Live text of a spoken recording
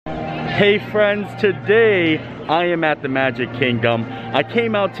Hey friends, today I am at the Magic Kingdom. I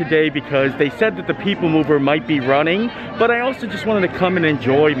came out today because they said that the PeopleMover might be running, but I also just wanted to come and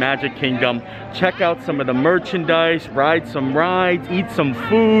enjoy Magic Kingdom, check out some of the merchandise, ride some rides, eat some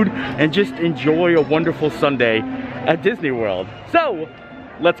food, and just enjoy a wonderful Sunday at Disney World. So,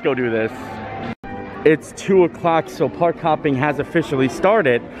 let's go do this. It's 2 o'clock, so park hopping has officially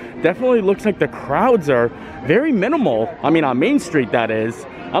started. Definitely looks like the crowds are very minimal. I mean, on Main Street, that is.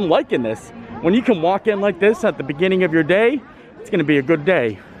 I'm liking this. When you can walk in like this at the beginning of your day, it's gonna be a good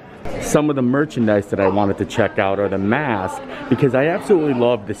day. Some of the merchandise that I wanted to check out are the masks, because I absolutely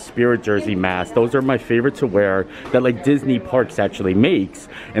love the Spirit jersey masks. Those are my favorite to wear, that like Disney Parks actually makes.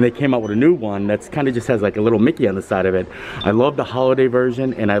 And they came out with a new one that's kind of just has like a little Mickey on the side of it. I love the holiday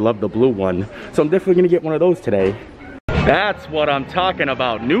version and I love the blue one. So I'm definitely gonna get one of those today. That's what I'm talking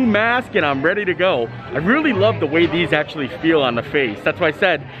about. New mask and I'm ready to go. I really love the way these actually feel on the face. That's why I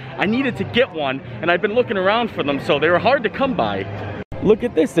said I needed to get one, and I've been looking around for them, so they were hard to come by. Look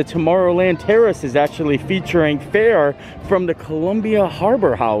at this, the Tomorrowland Terrace is actually featuring fare from the Columbia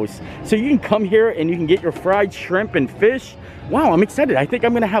Harbour House. So you can come here and you can get your fried shrimp and fish. Wow, I'm excited. I think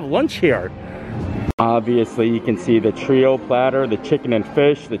I'm gonna have lunch here. Obviously, you can see the trio platter, the chicken and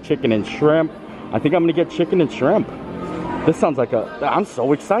fish, the chicken and shrimp. I think I'm gonna get chicken and shrimp. This sounds like I'm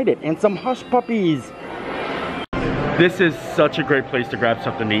so excited. And some hush puppies. This is such a great place to grab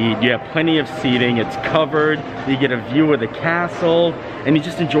something to eat. You have plenty of seating, it's covered, you get a view of the castle, and you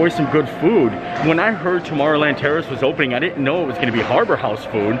just enjoy some good food. When I heard Tomorrowland Terrace was opening, I didn't know it was gonna be Harbour House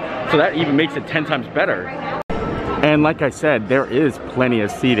food, so that even makes it 10 times better. And like I said, there is plenty of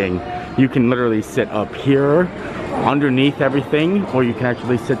seating. You can literally sit up here, underneath everything, or you can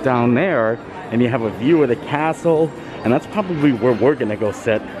actually sit down there, and you have a view of the castle, and that's probably where we're gonna go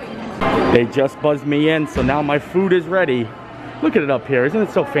sit. They just buzzed me in, so now my food is ready. Look at it up here, isn't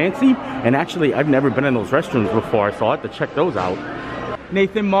it so fancy? And actually, I've never been in those restrooms before, so I'll have to check those out.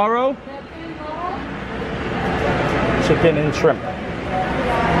 Nathan Morrow? Chicken and shrimp.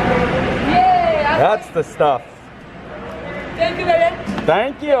 That's the stuff. Thank you, baby.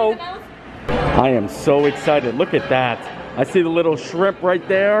 Thank you. I am so excited, look at that. I see the little shrimp right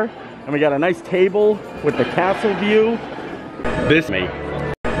there, and we got a nice table with the castle view.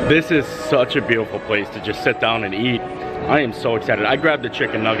 This is such a beautiful place to just sit down and eat. I am so excited. I grabbed the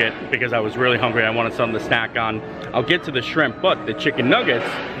chicken nugget because I was really hungry. I wanted something to snack on. I'll get to the shrimp, but the chicken nuggets,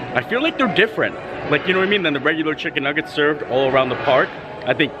 I feel like they're different. Like, you know what I mean, than the regular chicken nuggets served all around the park.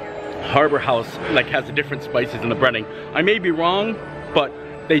 I think Harbour House like has the different spices in the breading. I may be wrong, but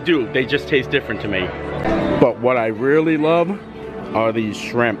they do. They just taste different to me. But what I really love are these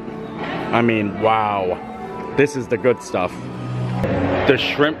shrimp. I mean, wow. This is the good stuff. The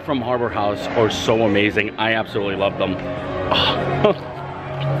shrimp from Harbour House are so amazing. I absolutely love them.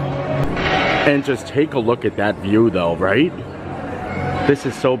 And just take a look at that view though, right? This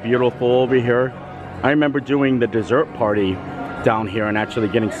is so beautiful over here. I remember doing the dessert party down here and actually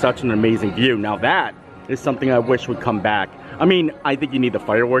getting such an amazing view. Now that is something I wish would come back. I mean, I think you need the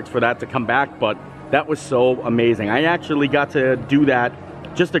fireworks for that to come back, but that was so amazing. I actually got to do that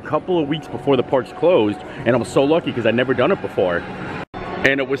just a couple of weeks before the parks closed, and I was so lucky because I'd never done it before.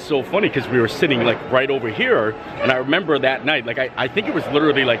 And it was so funny because we were sitting like right over here, and I remember that night, like I think it was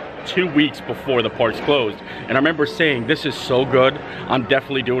literally like 2 weeks before the parks closed, and I remember saying, this is so good, I'm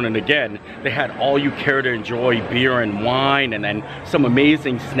definitely doing it again. They had all you care to enjoy, beer and wine, and then some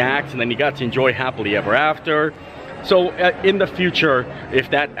amazing snacks, and then you got to enjoy happily ever after. So in the future, if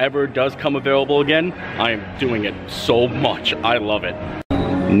that ever does come available again, I am doing it so much. I love it.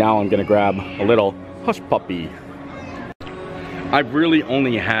 Now I'm gonna grab a little hush puppy. I've really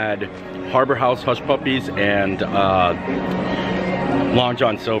only had Harbour House hush puppies and Long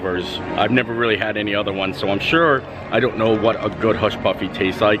John Silver's. I've never really had any other ones, so I'm sure I don't know what a good hush puppy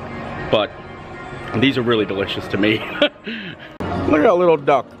tastes like, but these are really delicious to me. Look at that little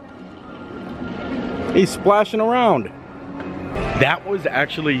duck. He's splashing around. That was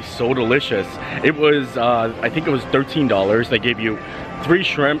actually so delicious. It was, I think it was $13. They gave you 3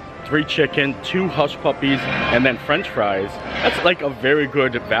 shrimp, 3 chicken, 2 hush puppies, and then French fries. That's like a very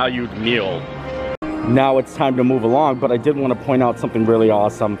good valued meal. Now it's time to move along, but I did want to point out something really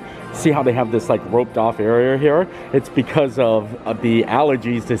awesome. See how they have this like roped off area here? It's because of the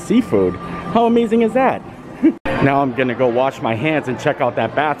allergies to seafood. How amazing is that? Now I'm gonna go wash my hands and check out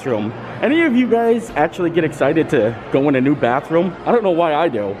that bathroom. Any of you guys actually get excited to go in a new bathroom? I don't know why I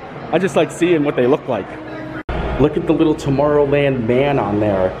do. I just like seeing what they look like. Look at the little Tomorrowland man on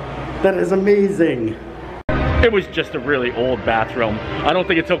there. That is amazing. It was just a really old bathroom. I don't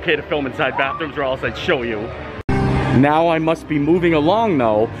think it's okay to film inside bathrooms or else I'd show you. Now I must be moving along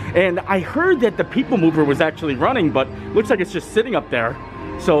though, and I heard that the People Mover was actually running, but looks like it's just sitting up there.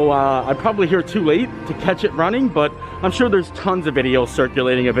 So I'm probably here too late to catch it running, but I'm sure there's tons of videos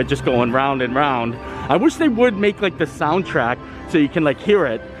circulating of it just going round and round. I wish they would make like the soundtrack so you can like hear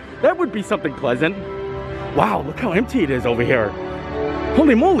it. That would be something pleasant. Wow, look how empty it is over here.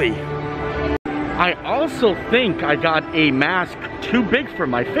 Holy moly. I also think I got a mask too big for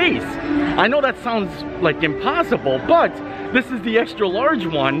my face. I know that sounds like impossible, but this is the extra large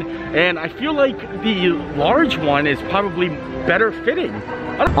one, and I feel like the large one is probably better fitting.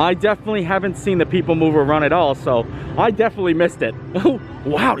 I definitely haven't seen the People Mover run at all, so I definitely missed it. Oh,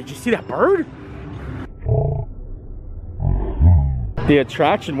 wow, did you see that bird? The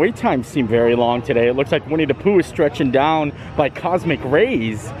attraction wait times seem very long today. It looks like Winnie the Pooh is stretching down by cosmic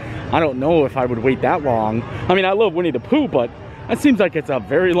rays. I don't know if I would wait that long. I mean, I love Winnie the Pooh, but that seems like it's a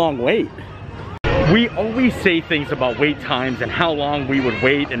very long wait. We always say things about wait times and how long we would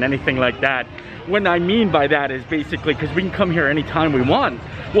wait and anything like that. What I mean by that is basically because we can come here anytime we want.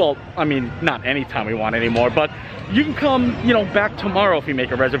 Well, I mean, not anytime we want anymore, but you can come, you know, back tomorrow if you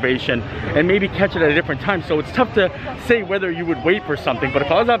make a reservation and maybe catch it at a different time. So it's tough to say whether you would wait for something, but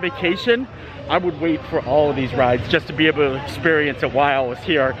if I was on vacation, I would wait for all of these rides just to be able to experience it while I was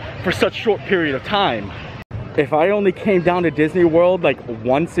here for such a short period of time. If I only came down to Disney World like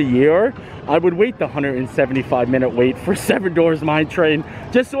once a year, I would wait the 175-minute wait for Seven Dwarfs Mine Train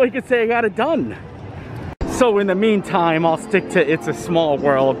just so I could say I got it done. So in the meantime, I'll stick to It's a Small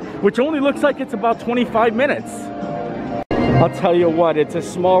World, which only looks like it's about 25 minutes. I'll tell you what, It's a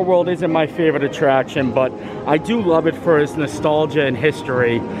Small World isn't my favorite attraction, but I do love it for its nostalgia and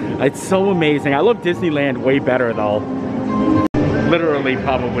history. It's so amazing. I love Disneyland way better though. Literally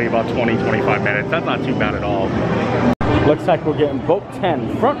probably about 20-25 minutes. That's not too bad at all. Looks like we're getting boat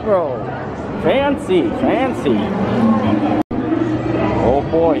 10, front row. Fancy, fancy. Oh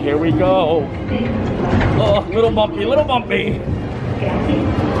boy, here we go. Oh, little bumpy, little bumpy. Welcome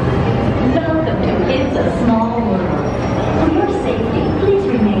to It's a Small World. For your safety, please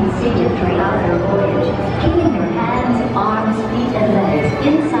remain seated throughout your voyage, keeping your hands, arms, feet, and legs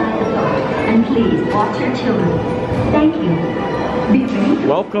inside the boat. And please watch your children. Thank you.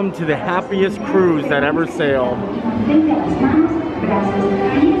 Welcome to the happiest cruise that ever sailed.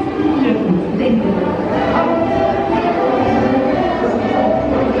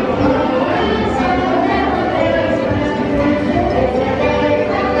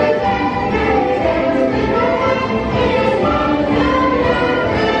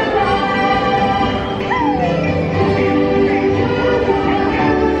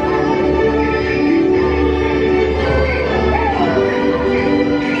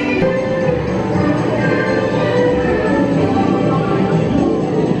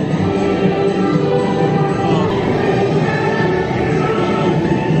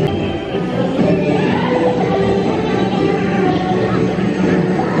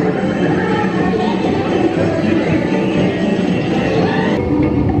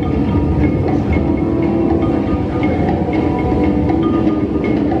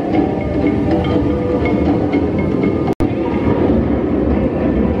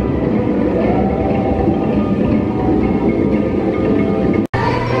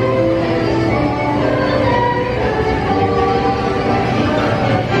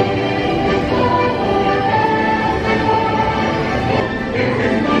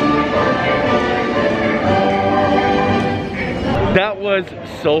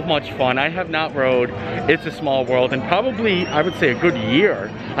 So much fun. I have not rode It's a Small World in probably, I would say, a good year.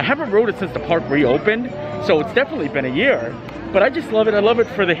 I haven't rode it since the park reopened, so it's definitely been a year. But I just love it. I love it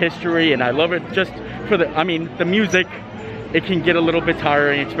for the history, and I love it just for the, I mean, the music. It can get a little bit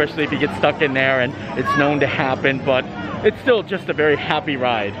tiring, especially if you get stuck in there, and it's known to happen, but it's still just a very happy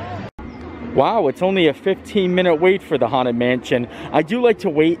ride. Wow, it's only a 15-minute wait for the Haunted Mansion. I do like to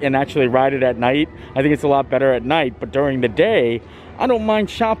wait and actually ride it at night. I think it's a lot better at night, but during the day, I don't mind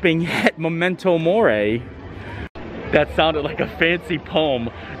shopping at Memento Mori. That sounded like a fancy poem.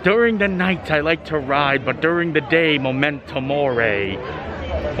 During the night, I like to ride, but during the day, Memento Mori.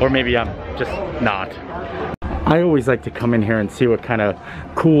 Or maybe I'm just not. I always like to come in here and see what kind of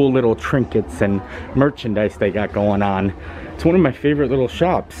cool little trinkets and merchandise they got going on. It's one of my favorite little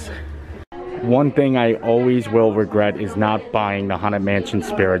shops. One thing I always will regret is not buying the Haunted Mansion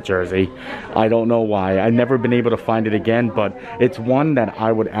Spirit jersey. I don't know why. I've never been able to find it again, but it's one that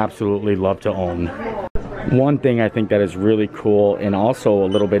I would absolutely love to own. One thing I think that is really cool and also a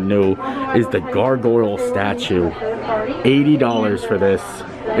little bit new is the gargoyle statue. $80 for this.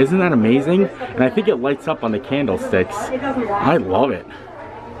 Isn't that amazing? And I think it lights up on the candlesticks. I love it.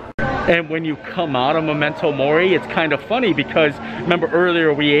 And when you come out of Memento Mori, it's kind of funny because remember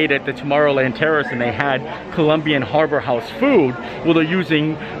earlier we ate at the Tomorrowland Terrace and they had Columbia Harbour House food. Well, they're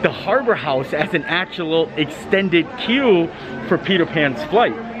using the Harbour House as an actual extended queue for Peter Pan's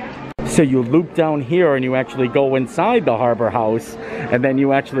flight. So you loop down here and you actually go inside the Harbour House, and then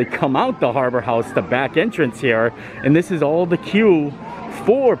you actually come out the Harbour House, the back entrance here, and this is all the queue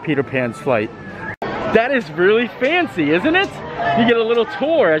for Peter Pan's flight. That is really fancy, isn't it? You get a little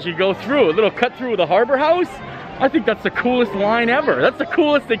tour as you go through, a little cut through the Harbour House. I think that's the coolest line ever. That's the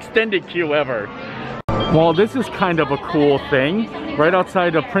coolest extended queue ever. Well, this is kind of a cool thing. Right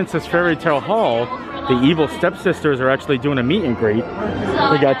outside of Princess Fairy Tale Hall, the evil stepsisters are actually doing a meet and greet.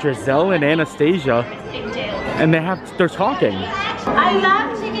 We got Giselle and Anastasia, and they're talking. I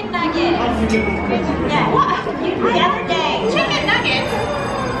love chicken nuggets. Yeah. What? The other day. Chicken nuggets?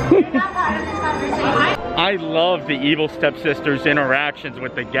 You're not part of this conversation. I love the evil stepsisters' interactions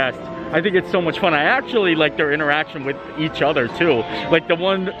with the guests. I think it's so much fun. I actually like their interaction with each other too. Like the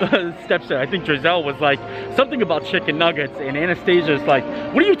one stepsister, I think Giselle was like something about chicken nuggets, and Anastasia's like,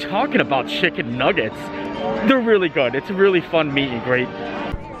 what are you talking about, chicken nuggets? They're really good. It's a really fun meet and greet.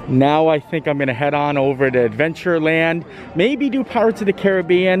 Now I think I'm gonna head on over to Adventureland, maybe do Pirates of the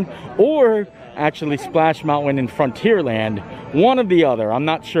Caribbean, or actually Splash Mountain and Frontierland. One or the other, I'm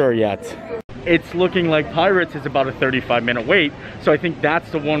not sure yet. It's looking like Pirates is about a 35-minute wait, so I think that's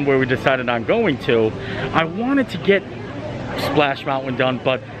the one where we decided on going to. I wanted to get Splash Mountain done,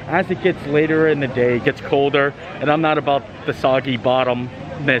 but as it gets later in the day, it gets colder, and I'm not about the soggy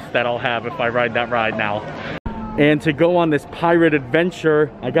bottomness that I'll have if I ride that ride now. And to go on this pirate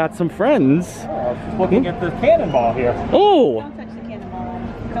adventure, I got some friends. Looking at the cannonball here. Oh! Don't touch the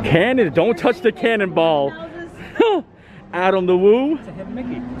cannonball. Don't touch the cannonball. Adam the Woo. It's a hidden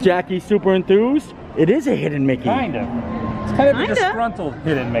Mickey. Jackie Super Enthused. It is a hidden Mickey. Kind of. It's kind of a disgruntled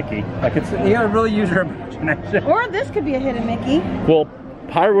hidden Mickey. Like you gotta really use your imagination. Or this could be a hidden Mickey. Well,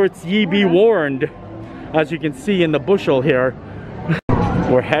 pirates ye be warned. As you can see in the bushel here.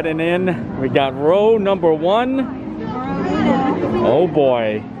 We're heading in. We got row number 1. Oh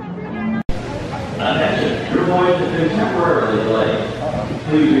boy. Attention, your voyage has been temporarily delayed.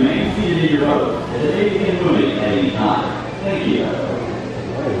 Please remain seated in your boat as it may begin moving at any time. Thank you.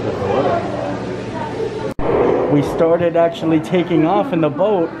 We started actually taking off in the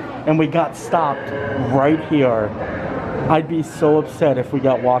boat and we got stopped right here. I'd be so upset if we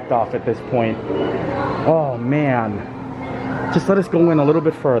got walked off at this point. Oh man. Just let us go in a little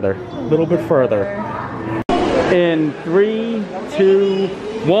bit further. A little bit further. In 3, 2,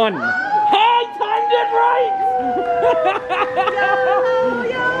 1. I timed it right!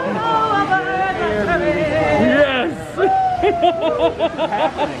 Yes!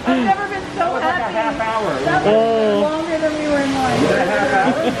 I've never been so happy. Like a half hour. That was longer than we were in line. A half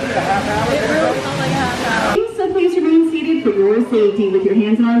hour? A half hour? It really felt like a half hour. So please remain seated for your safety with your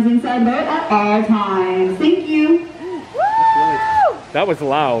hands and arms inside the boat at all times. Thank you. That was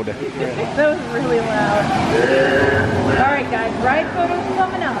loud. That was really loud. All right, guys, ride photos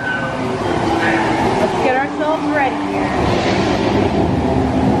coming up. Let's get ourselves ready here.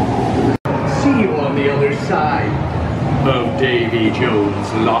 See you on the other side of Davy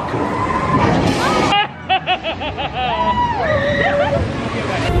Jones' locker.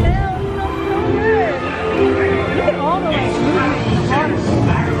 Look at all the lights.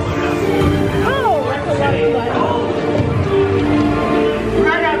 Oh, that's a lot of lights.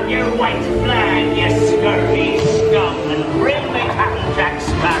 Run up your white flag, you scurvy scum, and bring me Captain Jack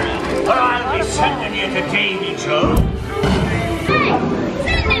Sparrow, or I'll be sending you to Davy Jones. Hey,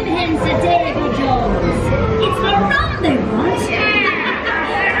 send them hens to Davy Jones. It's the rum they want.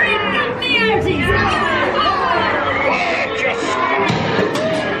 Bring me arties.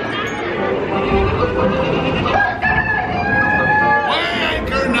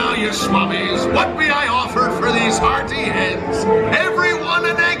 Anchor now, you swabbies. What may I offer for these hearty hens? Everyone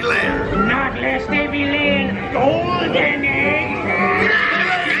an egg layer. Not lest they be laying golden eggs.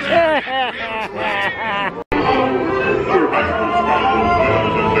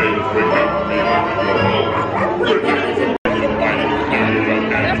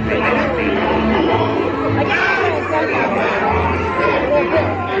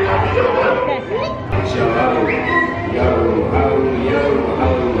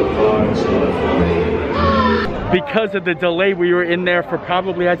 Because of the delay, we were in there for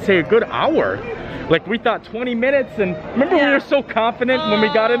probably, I'd say, a good hour. Like, we thought 20 minutes, and remember we were so confident when we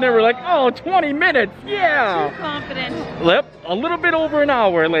got in there, we're like, oh, 20 minutes, yeah! Too confident. Yep, a little bit over an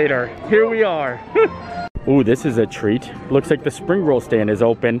hour later, here we are. Ooh, this is a treat. Looks like the spring roll stand is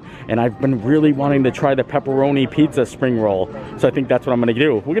open, and I've been really wanting to try the pepperoni pizza spring roll. So I think that's what I'm gonna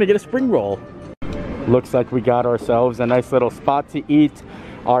do. We're gonna get a spring roll. Looks like we got ourselves a nice little spot to eat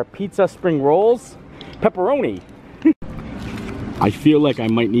our pizza spring rolls. Pepperoni. I feel like I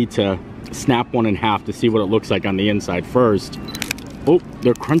might need to snap one in half to see what it looks like on the inside first. Oh,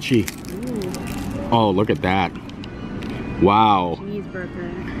 they're crunchy. Ooh. Oh, look at that. Wow.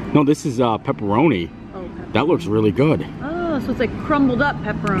 Cheeseburger. No, this is pepperoni. Oh, pepperoni. That looks really good. Oh, so it's like crumbled up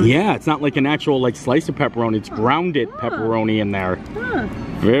pepperoni. Yeah, it's not like an actual like slice of pepperoni. It's grounded pepperoni in there.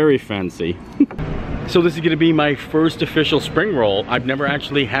 Very fancy. So this is gonna be my first official spring roll. I've never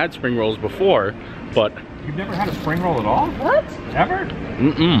actually had spring rolls before, but... You've never had a spring roll at all? What? Ever?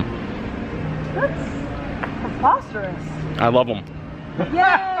 Mm-mm. That's preposterous. I love them.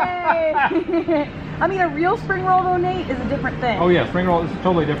 Yay! I mean, a real spring roll though, Nate, is a different thing. Oh yeah, spring roll is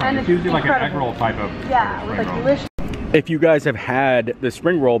totally different. And it's usually like an egg roll type of with like delicious. If you guys have had the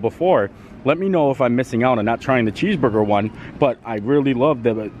spring roll before, let me know if I'm missing out and not trying the cheeseburger one, but I really love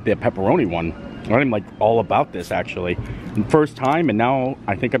the pepperoni one. I'm like all about this actually. First time, and now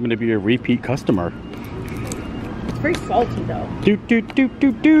I think I'm gonna be a repeat customer. It's very salty though.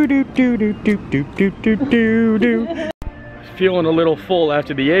 Feeling a little full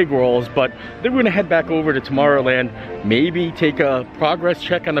after the egg rolls, but then we're gonna head back over to Tomorrowland, maybe take a progress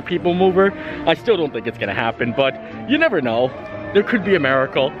check on the PeopleMover. I still don't think it's gonna happen, but you never know. There could be a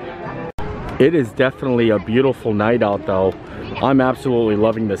miracle. It is definitely a beautiful night out though. I'm absolutely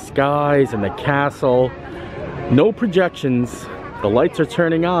loving the skies and the castle. No projections. The lights are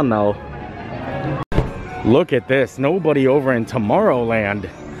turning on though. Look at this, nobody over in Tomorrowland.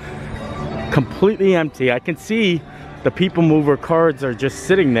 Completely empty. I can see the PeopleMover cards are just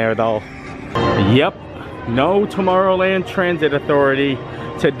sitting there though. Yep, no Tomorrowland Transit Authority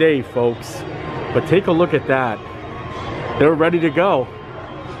today, folks. But take a look at that. They're ready to go.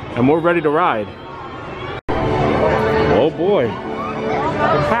 And we're ready to ride. Oh boy.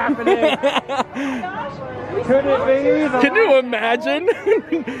 What's happening? Could it be? Can you imagine?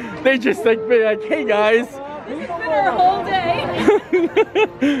 They just like be like, hey guys. This has been our whole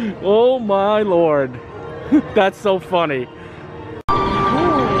day. Oh my lord. That's so funny.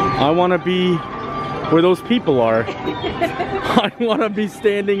 I want to be where those people are. I want to be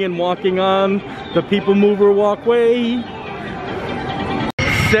standing and walking on the PeopleMover walkway.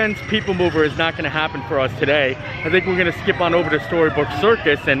 Since PeopleMover is not going to happen for us today, I think we're going to skip on over to Storybook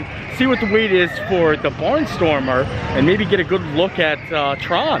Circus and see what the wait is for the Barnstormer and maybe get a good look at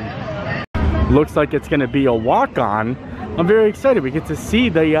Tron. Looks like it's going to be a walk-on. I'm very excited. We get to see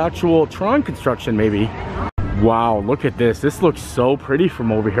the actual Tron construction maybe. Wow, look at this. This looks so pretty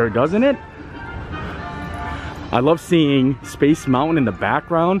from over here, doesn't it? I love seeing Space Mountain in the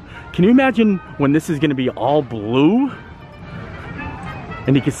background. Can you imagine when this is going to be all blue?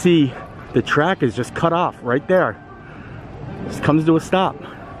 And you can see the track is just cut off right there. Just comes to a stop.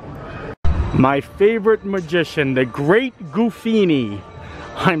 My favorite magician, the Great Goofini.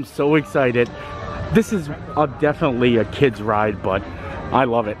 I'm so excited. This is definitely a kid's ride, but I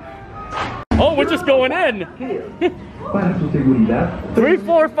love it. Oh, we're just going in. 3,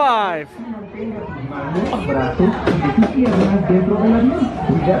 4, 5.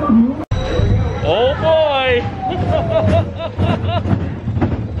 Oh boy.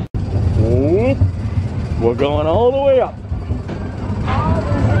 We're going all the way up.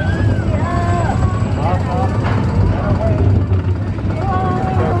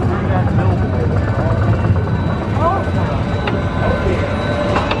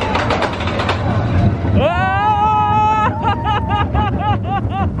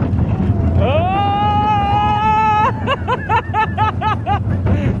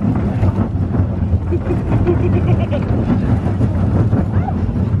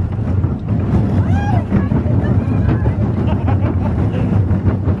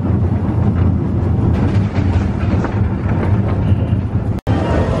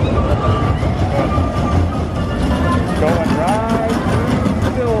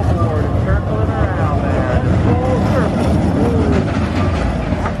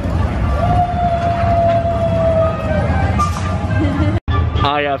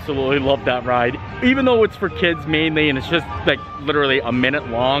 I absolutely love that ride. Even though it's for kids mainly and it's just like literally a minute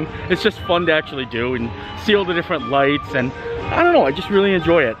long, it's just fun to actually do and see all the different lights, and I don't know, I just really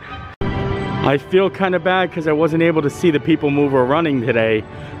enjoy it. I feel kind of bad because I wasn't able to see the PeopleMover running today,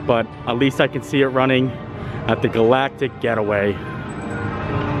 but at least I can see it running at the Galactic Getaway.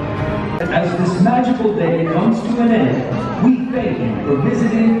 As this magical day comes to an end, we thank you for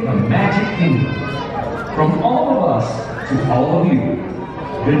visiting the Magic Kingdom. From all of us to all of you,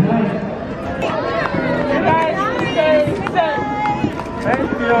 good night.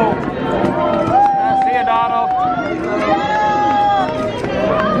 See you, Donald. See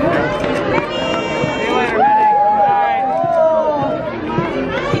you later, Minnie. Good night.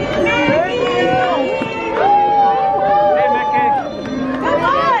 Hey, Mickey.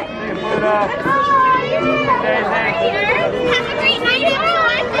 Goodbye. See you, Pluto. Have a great night,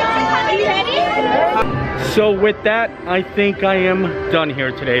 everyone. Are you ready? So with that, I think I am done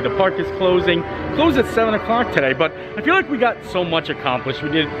here today. The park is closing. Closed at 7 o'clock today, but I feel like we got so much accomplished. We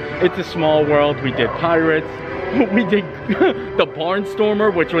did It's a Small World, we did Pirates, we did the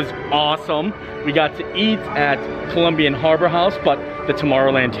Barnstormer, which was awesome. We got to eat at Columbia Harbour House, but the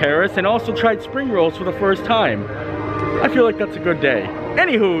Tomorrowland Terrace, and also tried spring rolls for the first time. I feel like that's a good day.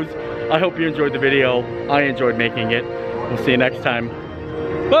 Anywho's, I hope you enjoyed the video. I enjoyed making it. We'll see you next time.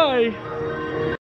 Bye!